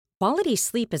Quality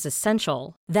sleep is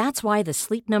essential. That's why the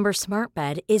Sleep Number Smart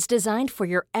Bed is designed for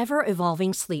your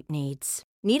ever-evolving sleep needs.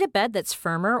 Need a bed that's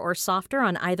firmer or softer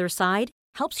on either side?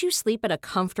 Helps you sleep at a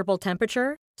comfortable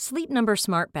temperature? Sleep Number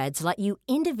Smart Beds let you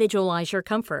individualize your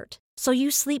comfort, so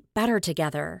you sleep better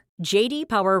together. J.D.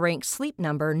 Power ranks Sleep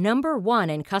Number number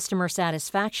 1 in customer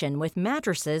satisfaction with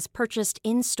mattresses purchased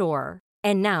in-store.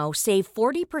 And now, save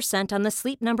 40% on the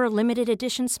Sleep Number Limited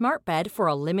Edition Smart Bed for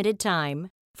a limited time.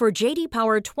 For J.D.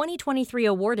 Power 2023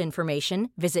 award information,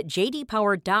 visit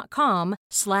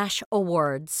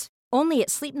jdpower.com/awards. Only at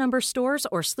Sleep Number stores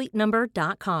or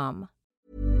sleepnumber.com.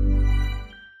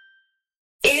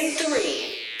 In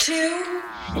 3, 2,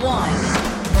 1.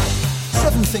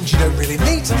 7 things you don't really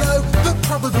need to know, but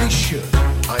probably should.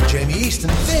 I'm Jamie East,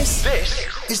 and this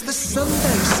is the Sunday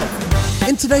 7.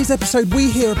 In today's episode, we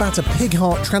hear about a pig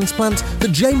heart transplant, the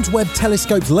James Webb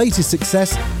Telescope's latest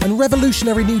success, and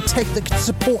revolutionary new tech that can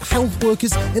support health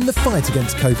workers in the fight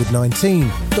against COVID-19.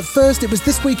 But first, it was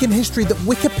this week in history that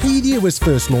Wikipedia was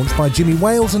first launched by Jimmy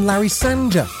Wales and Larry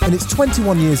Sanger. In its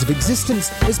 21 years of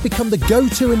existence, it's become the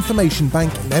go-to information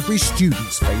bank and every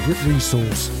student's favourite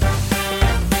resource.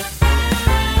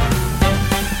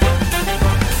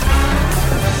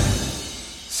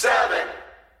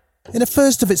 In a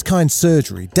first-of-its-kind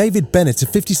surgery, David Bennett, a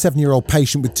 57-year-old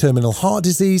patient with terminal heart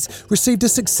disease, received a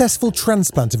successful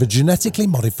transplant of a genetically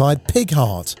modified pig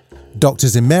heart.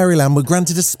 Doctors in Maryland were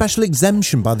granted a special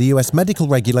exemption by the US medical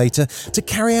regulator to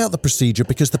carry out the procedure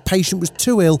because the patient was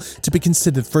too ill to be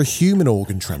considered for a human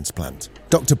organ transplant.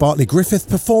 Dr. Bartley Griffith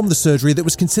performed the surgery that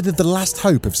was considered the last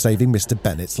hope of saving Mr.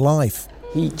 Bennett's life.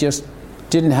 He just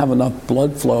didn't have enough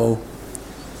blood flow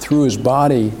through his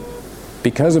body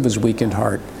because of his weakened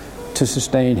heart to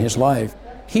sustain his life.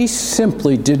 He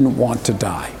simply didn't want to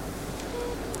die,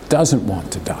 doesn't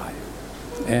want to die.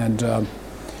 And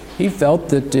he felt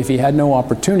that if he had no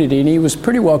opportunity, and he was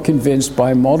pretty well convinced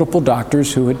by multiple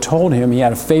doctors who had told him he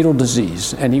had a fatal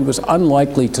disease and he was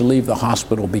unlikely to leave the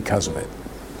hospital because of it.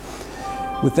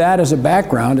 With that as a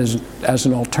background, as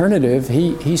an alternative,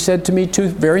 he said to me 2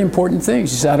 very important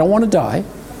things. He said, I don't want to die.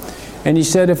 And he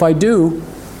said, if I do,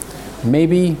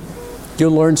 maybe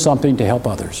you'll learn something to help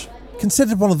others.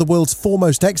 Considered one of the world's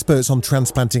foremost experts on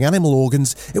transplanting animal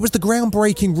organs, it was the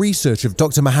groundbreaking research of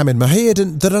Dr. Mohammed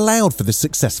Mohiuddin that allowed for the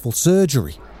successful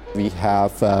surgery. We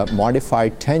have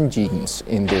modified 10 genes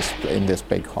in this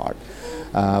pig heart.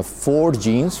 4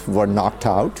 genes were knocked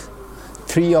out,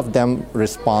 3 of them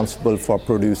responsible for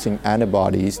producing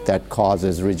antibodies that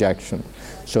causes rejection.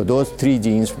 So those 3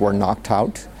 genes were knocked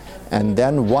out, and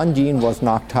then 1 gene was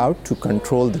knocked out to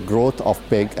control the growth of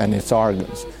pig and its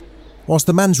organs. Whilst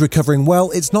the man's recovering well,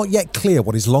 it's not yet clear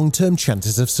what his long-term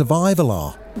chances of survival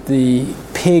are. The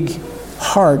pig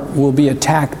heart will be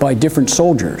attacked by different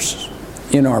soldiers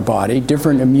in our body.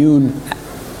 Different immune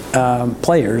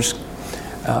players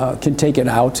can take it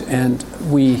out, and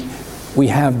we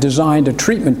have designed a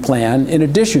treatment plan in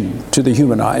addition to the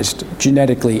humanized,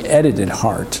 genetically edited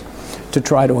heart to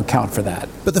try to account for that.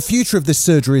 But the future of this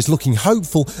surgery is looking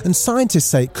hopeful, and scientists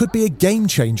say it could be a game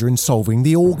changer in solving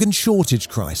the organ shortage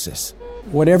crisis.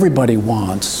 What everybody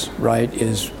wants, right,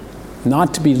 is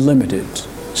not to be limited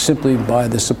simply by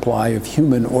the supply of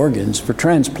human organs for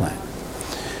transplant.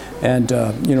 And,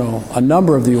 a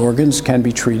number of the organs can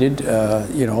be treated,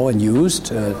 and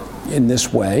used in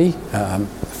this way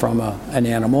from an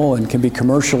animal and can be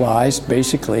commercialized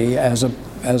basically as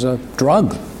a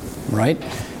drug, right?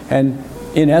 And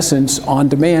in essence,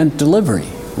 on-demand delivery,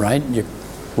 right? You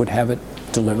would have it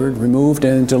delivered, removed,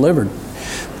 and delivered.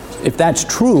 If that's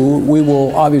true, we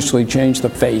will obviously change the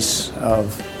face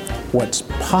of what's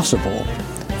possible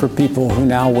for people who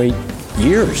now wait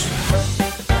years.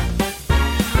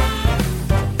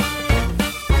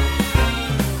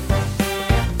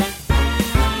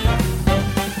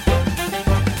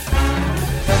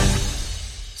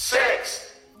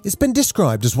 It's been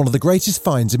described as one of the greatest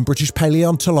finds in British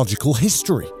paleontological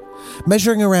history.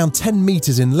 Measuring around 10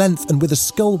 metres in length and with a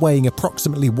skull weighing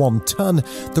approximately 1 tonne,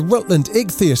 the Rutland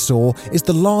ichthyosaur is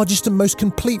the largest and most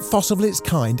complete fossil of its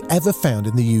kind ever found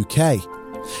in the UK.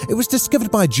 It was discovered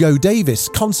by Joe Davis,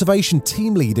 conservation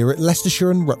team leader at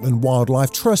Leicestershire and Rutland Wildlife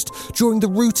Trust, during the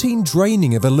routine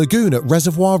draining of a lagoon at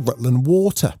Reservoir Rutland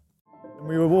Water.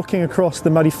 We were walking across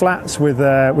the muddy flats with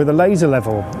a laser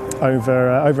level over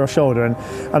our shoulder, and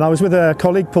I was with a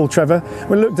colleague, Paul Trevor.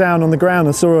 We looked down on the ground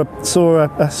and saw a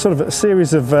sort of a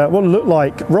series of what looked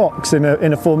like rocks in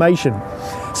a formation.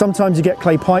 Sometimes you get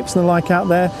clay pipes and the like out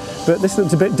there, but this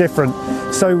looked a bit different.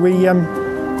 So we a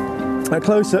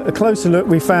closer look,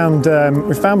 we found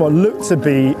what looked to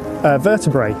be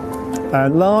vertebrae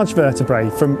large vertebrae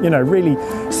from, really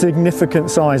significant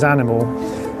size animal.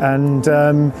 And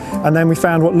then we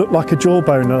found what looked like a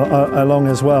jawbone along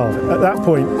as well. At that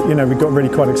point, we got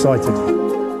really quite excited.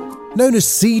 Known as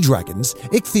sea dragons,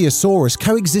 Ichthyosaurus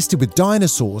coexisted with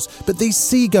dinosaurs, but these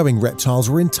sea-going reptiles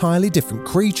were entirely different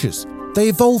creatures. They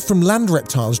evolved from land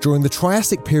reptiles during the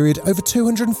Triassic period over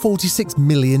 246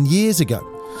 million years ago.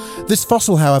 This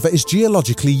fossil, however, is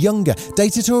geologically younger,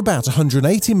 dated to about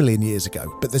 180 million years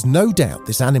ago, but there's no doubt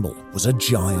this animal was a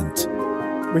giant.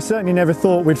 We certainly never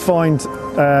thought we'd find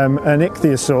an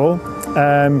ichthyosaur,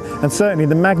 and certainly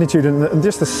the magnitude and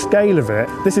just the scale of it.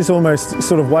 This is almost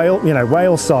sort of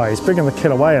whale size, bigger than the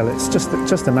killer whale. It's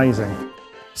just amazing.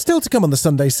 Still to come on the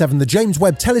Sunday 7, the James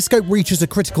Webb Telescope reaches a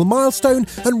critical milestone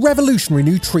and revolutionary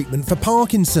new treatment for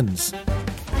Parkinson's.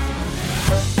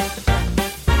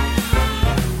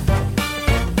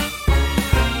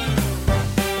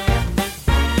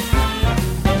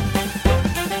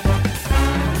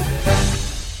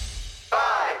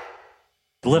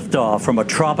 Liftoff from a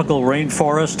tropical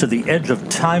rainforest to the edge of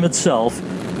time itself,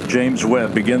 James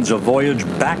Webb begins a voyage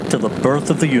back to the birth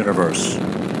of the universe.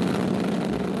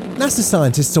 NASA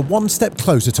scientists are one step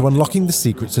closer to unlocking the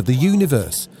secrets of the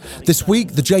universe. This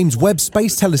week, the James Webb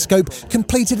Space Telescope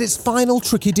completed its final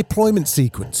tricky deployment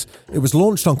sequence. It was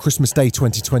launched on Christmas Day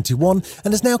 2021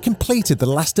 and has now completed the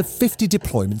last of 50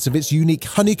 deployments of its unique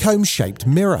honeycomb-shaped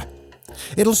mirror.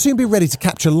 It'll soon be ready to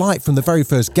capture light from the very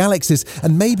first galaxies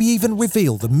and maybe even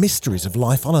reveal the mysteries of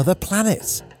life on other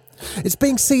planets. It's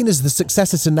being seen as the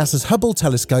successor to NASA's Hubble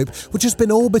telescope, which has been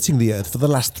orbiting the Earth for the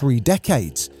last 3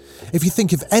 decades. If you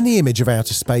think of any image of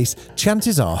outer space,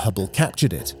 chances are Hubble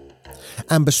captured it.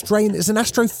 Amber Strain is an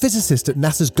astrophysicist at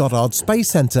NASA's Goddard Space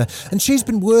Center, and she's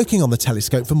been working on the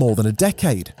telescope for more than a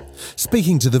decade.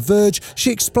 Speaking to The Verge,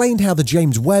 she explained how the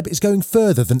James Webb is going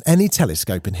further than any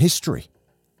telescope in history.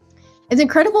 As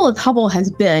incredible as Hubble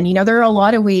has been, there are a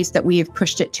lot of ways that we have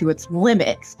pushed it to its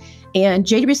limits. And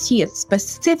JWST is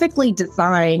specifically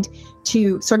designed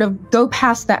to sort of go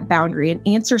past that boundary and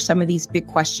answer some of these big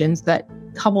questions that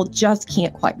Hubble just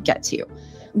can't quite get to.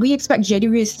 We expect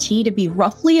JWST to be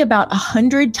roughly about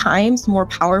 100 times more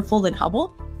powerful than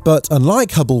Hubble. But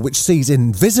unlike Hubble, which sees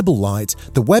in visible light,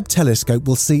 the Webb telescope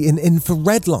will see in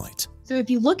infrared light. So if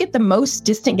you look at the most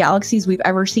distant galaxies we've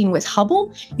ever seen with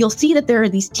Hubble, you'll see that there are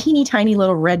these teeny tiny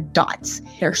little red dots.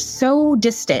 They're so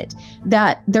distant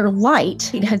that their light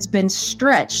has been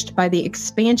stretched by the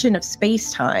expansion of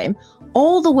space-time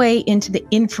all the way into the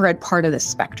infrared part of the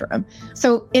spectrum.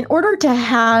 So in order to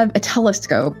have a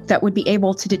telescope that would be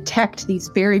able to detect these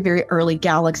very, very early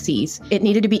galaxies, it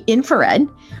needed to be infrared,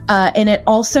 and it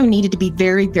also needed to be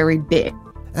very, very big.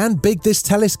 And big this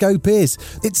telescope is.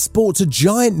 It sports a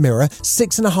giant mirror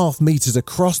 6.5 meters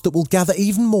across that will gather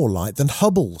even more light than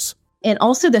Hubble's. And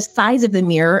also the size of the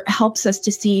mirror helps us to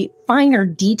see finer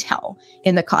detail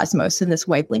in the cosmos in this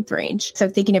wavelength range. So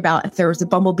thinking about if there was a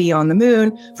bumblebee on the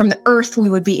moon, from the Earth, we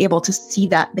would be able to see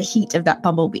the heat of that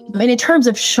bumblebee. And in terms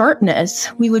of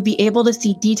sharpness, we would be able to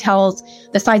see details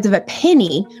the size of a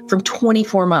penny from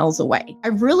 24 miles away. I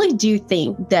really do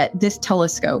think that this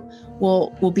telescope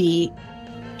will be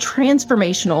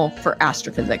transformational for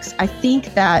astrophysics. I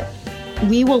think that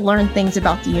we will learn things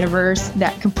about the universe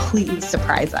that completely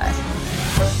surprise us.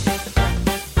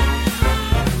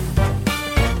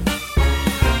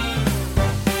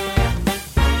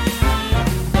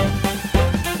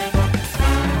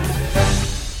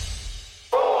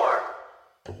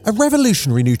 A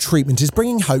revolutionary new treatment is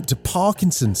bringing hope to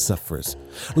Parkinson's sufferers.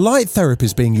 Light therapy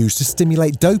is being used to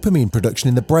stimulate dopamine production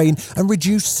in the brain and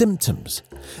reduce symptoms.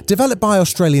 Developed by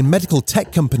Australian medical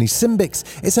tech company Symbix,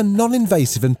 it's a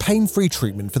non-invasive and pain-free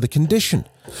treatment for the condition.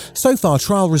 So far,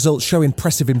 trial results show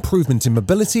impressive improvement in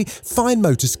mobility, fine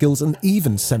motor skills and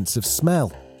even sense of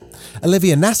smell.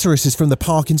 Olivia Nasseris is from the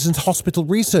Parkinson's Hospital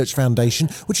Research Foundation,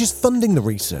 which is funding the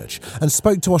research, and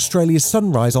spoke to Australia's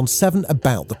Sunrise on 7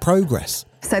 about the progress.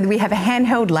 So we have a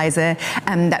handheld laser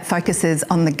that focuses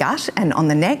on the gut and on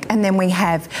the neck, and then we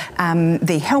have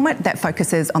the helmet that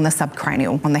focuses on the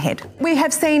subcranial, on the head. We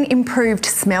have seen improved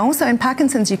smell. So in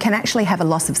Parkinson's, you can actually have a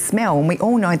loss of smell, and we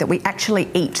all know that we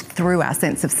actually eat through our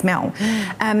sense of smell.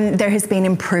 There has been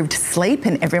improved sleep,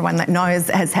 and everyone that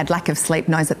has had lack of sleep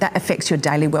knows that affects your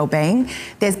daily well-being.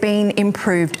 There's been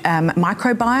improved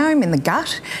microbiome in the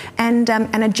gut, and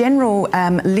a general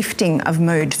lifting of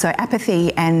mood. So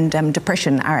apathy and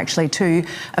depression are actually 2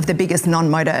 of the biggest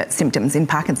non-motor symptoms in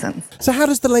Parkinson's. So how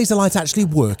does the laser light actually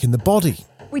work in the body?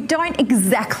 We don't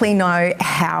exactly know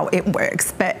how it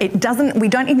works, but we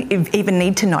don't even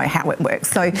need to know how it works.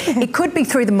 So it could be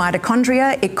through the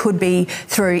mitochondria, it could be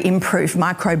through improved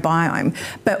microbiome,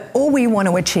 but all we want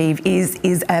to achieve is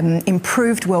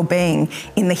improved well-being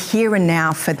in the here and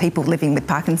now for people living with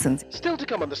Parkinson's. Still to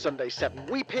come on the Sunday 7,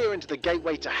 we peer into the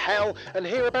gateway to hell and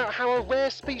hear about how a rare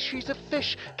species of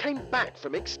fish came back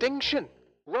from extinction.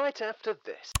 Right after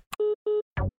this.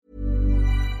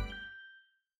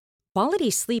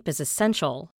 Quality sleep is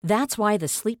essential. That's why the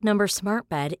Sleep Number Smart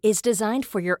Bed is designed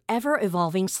for your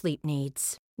ever-evolving sleep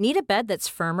needs. Need a bed that's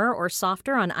firmer or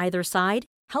softer on either side?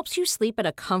 Helps you sleep at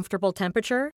a comfortable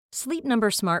temperature? Sleep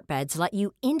Number Smart Beds let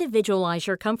you individualize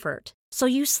your comfort, so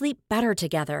you sleep better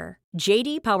together.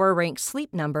 J.D. Power ranks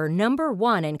Sleep Number number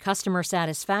 1 in customer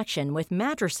satisfaction with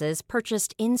mattresses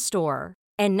purchased in-store.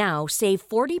 And now, save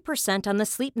 40% on the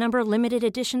Sleep Number Limited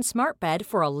Edition Smart Bed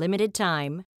for a limited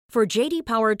time. For J.D.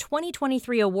 Power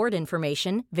 2023 award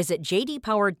information, visit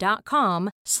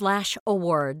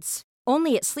jdpower.com/awards.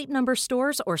 Only at Sleep Number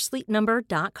stores or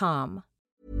sleepnumber.com.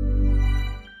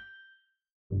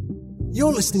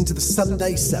 You're listening to the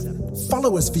Sunday 7.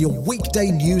 Follow us for your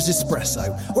weekday news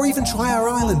espresso, or even try our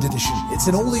Ireland edition. It's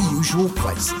in all the usual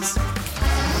places.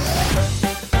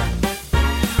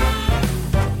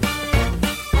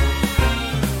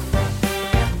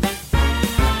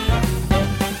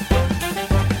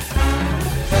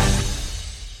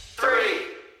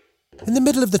 In the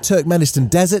middle of the Turkmenistan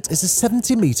desert is a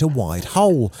 70-metre wide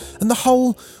hole, and the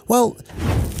hole, well,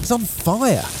 is on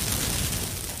fire.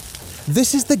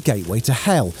 This is the gateway to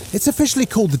hell. It's officially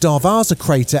called the Darvaza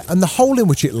crater, and the hole in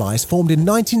which it lies formed in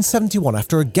 1971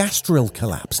 after a gas drill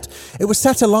collapsed. It was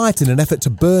set alight in an effort to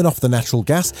burn off the natural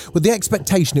gas, with the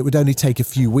expectation it would only take a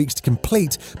few weeks to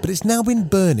complete, but it's now been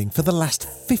burning for the last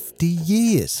 50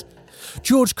 years.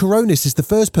 George Koronis is the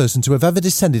first person to have ever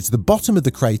descended to the bottom of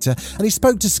the crater, and he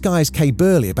spoke to Sky's Kay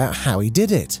Burley about how he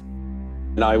did it.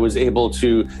 And I was able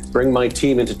to bring my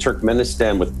team into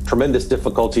Turkmenistan with tremendous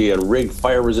difficulty and rig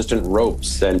fire-resistant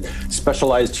ropes and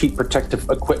specialized heat protective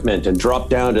equipment and drop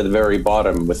down to the very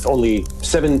bottom with only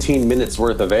 17 minutes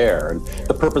worth of air. And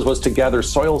the purpose was to gather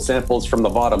soil samples from the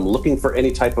bottom, looking for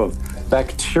any type of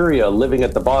bacteria living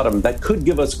at the bottom that could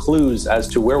give us clues as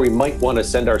to where we might want to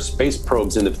send our space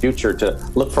probes in the future to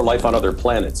look for life on other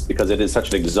planets, because it is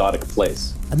such an exotic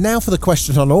place. And now for the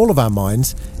question on all of our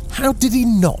minds: how did he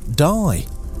not die?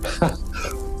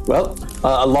 Well,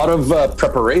 a lot of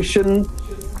preparation,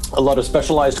 a lot of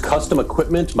specialized custom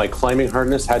equipment. My climbing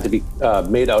harness had to be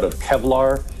made out of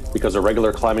Kevlar because a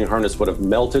regular climbing harness would have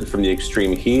melted from the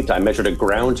extreme heat. I measured a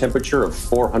ground temperature of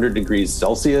 400 degrees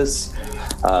Celsius.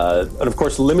 And of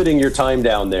course, limiting your time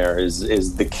down there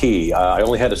is the key. I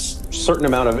only had a certain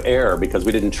amount of air because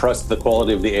we didn't trust the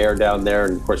quality of the air down there.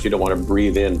 And of course, you don't want to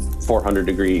breathe in 400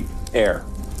 degree air.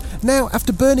 Now,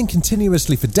 after burning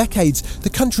continuously for decades, the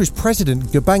country's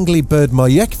president, Gurbanguly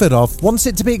Berdimuhamedow, wants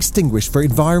it to be extinguished for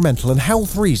environmental and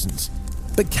health reasons.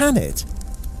 But can it?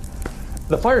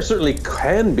 The fire certainly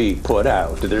can be put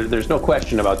out. There's no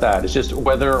question about that. It's just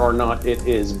whether or not it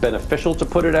is beneficial to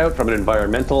put it out from an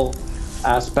environmental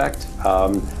aspect.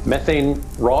 Methane,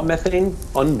 raw methane,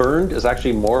 unburned, is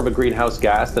actually more of a greenhouse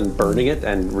gas than burning it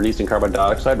and releasing carbon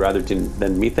dioxide rather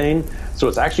than methane. So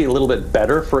it's actually a little bit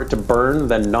better for it to burn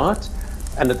than not.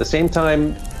 And at the same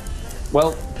time,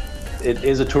 well, it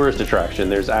is a tourist attraction.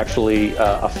 There's actually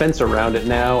a fence around it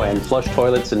now and flush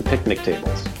toilets and picnic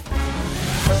tables.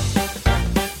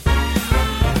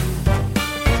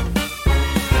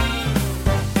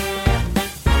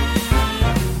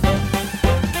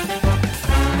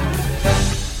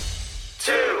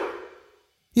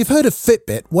 You've heard of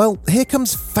Fitbit? Well, here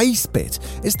comes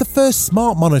FaceBit. It's the first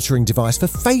smart monitoring device for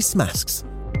face masks.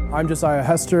 I'm Josiah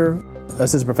Hester,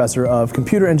 Assistant Professor of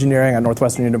Computer Engineering at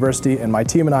Northwestern University, and my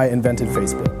team and I invented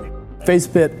FaceBit.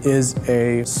 FaceBit is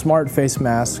a smart face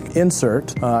mask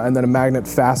insert, and then a magnet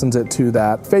fastens it to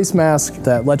that face mask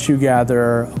that lets you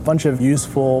gather a bunch of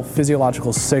useful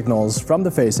physiological signals from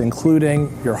the face, including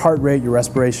your heart rate, your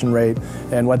respiration rate,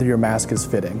 and whether your mask is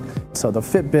fitting. So the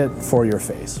Fitbit for your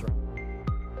face.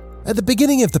 At the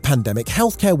beginning of the pandemic,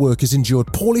 healthcare workers endured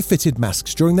poorly fitted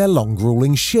masks during their long,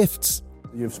 grueling shifts.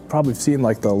 You've probably seen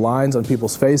the lines on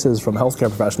people's faces from healthcare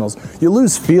professionals. You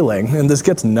lose feeling and this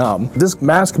gets numb. This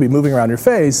mask can be moving around your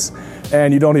face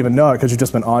and you don't even know it because you've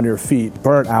just been on your feet,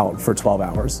 burnt out for 12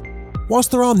 hours.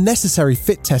 Whilst there are necessary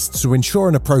fit tests to ensure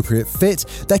an appropriate fit,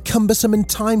 they're cumbersome and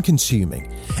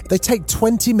time-consuming. They take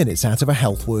 20 minutes out of a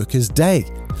health worker's day.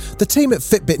 The team at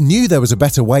Fitbit knew there was a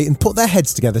better way and put their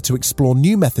heads together to explore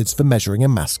new methods for measuring a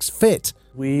mask's fit.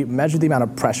 We measured the amount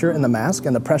of pressure in the mask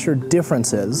and the pressure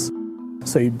differences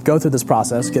So you go through this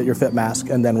process, get your fit mask,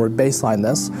 and then we're baseline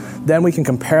this. Then we can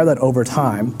compare that over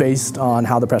time based on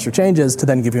how the pressure changes to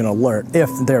then give you an alert if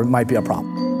there might be a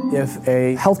problem. If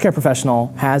a healthcare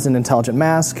professional has an intelligent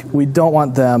mask, we don't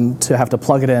want them to have to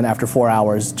plug it in after 4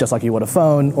 hours, just like you would a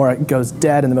phone, or it goes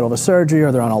dead in the middle of a surgery,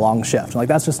 or they're on a long shift. Like,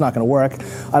 that's just not going to work.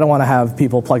 I don't want to have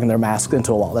people plugging their mask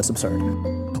into a wall. That's absurd.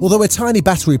 Although a tiny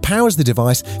battery powers the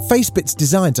device, FaceBit's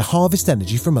designed to harvest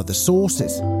energy from other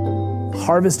sources.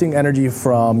 Harvesting energy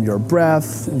from your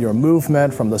breath, your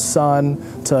movement, from the sun,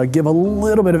 to give a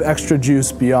little bit of extra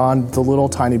juice beyond the little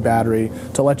tiny battery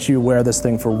to let you wear this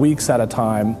thing for weeks at a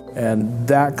time. And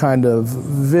that kind of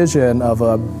vision of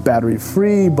a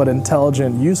battery-free but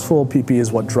intelligent, useful PP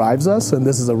is what drives us. And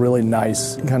this is a really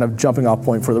nice kind of jumping off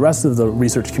point for the rest of the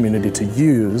research community to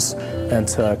use and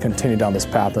to continue down this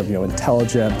path of,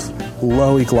 intelligent,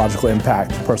 low ecological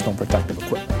impact personal protective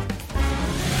equipment.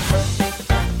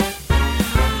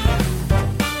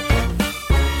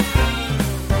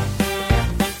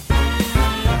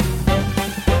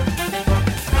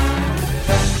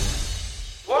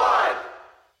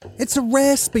 It's a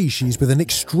rare species with an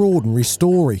extraordinary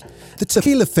story. The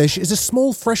tequila fish is a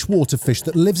small freshwater fish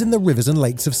that lives in the rivers and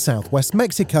lakes of southwest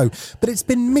Mexico, but it's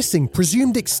been missing,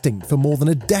 presumed extinct, for more than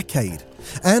a decade.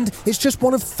 And it's just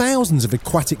one of thousands of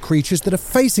aquatic creatures that are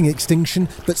facing extinction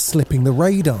but slipping the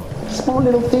radar. Small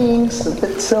little things, a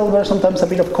bit silver, sometimes a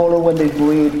bit of colour when they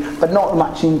breed, but not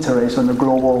much interest on the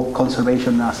global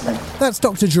conservation aspect. That's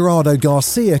Dr. Gerardo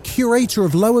Garcia, curator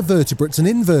of lower vertebrates and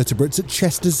invertebrates at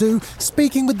Chester Zoo,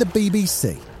 speaking with the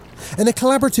BBC. In a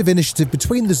collaborative initiative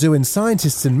between the zoo and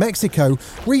scientists in Mexico,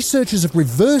 researchers have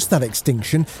reversed that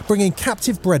extinction, bringing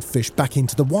captive bred fish back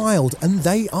into the wild, and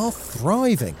they are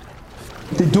thriving.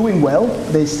 They're doing well.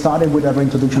 They started with a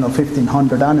reintroduction of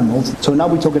 1,500 animals. So now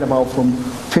we're talking about from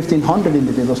 1,500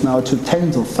 individuals now to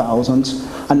tens of thousands.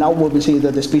 And now what we see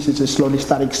that the species is slowly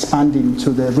start expanding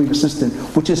to the river system,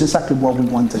 which is exactly what we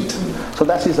wanted. So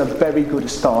that is a very good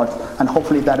start, and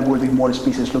hopefully that will be more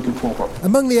species looking forward.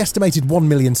 Among the estimated 1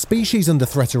 million species under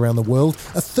threat around the world,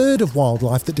 a third of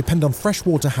wildlife that depend on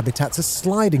freshwater habitats are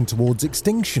sliding towards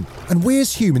extinction. And we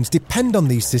as humans depend on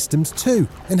these systems too.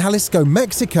 In Jalisco,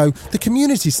 Mexico, the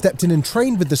community stepped in and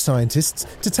trained with the scientists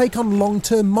to take on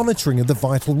long-term monitoring of the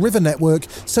vital river network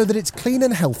so that it's clean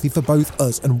and healthy for both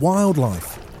us and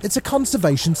wildlife. It's a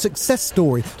conservation success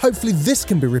story. Hopefully this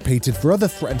can be repeated for other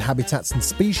threatened habitats and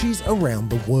species around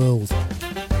the world.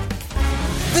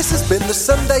 This has been the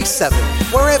Sunday 7.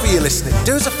 Wherever you're listening,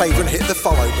 do us a favour and hit the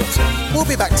follow button. We'll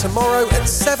be back tomorrow at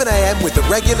 7 a.m. with the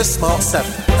regular Smart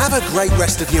 7. Have a great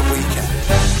rest of your weekend.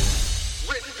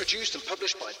 Written, produced and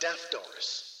published by Daft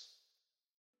Doris.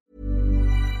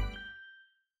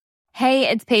 Hey,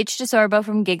 it's Paige DeSorbo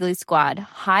from Giggly Squad.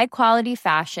 High quality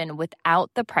fashion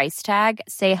without the price tag.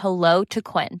 Say hello to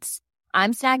Quince.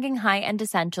 I'm snagging high-end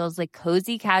essentials like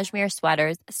cozy cashmere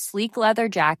sweaters, sleek leather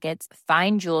jackets,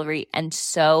 fine jewelry, and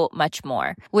so much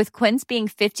more. With Quince being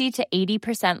 50 to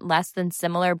 80% less than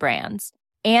similar brands.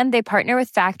 And they partner with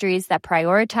factories that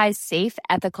prioritize safe,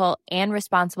 ethical, and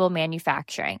responsible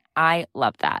manufacturing. I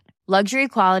love that. Luxury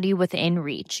quality within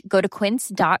reach. Go to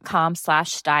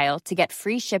quince.com/style to get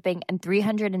free shipping and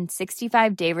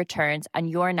 365-day returns on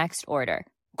your next order.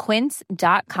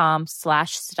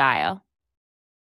 Quince.com/style.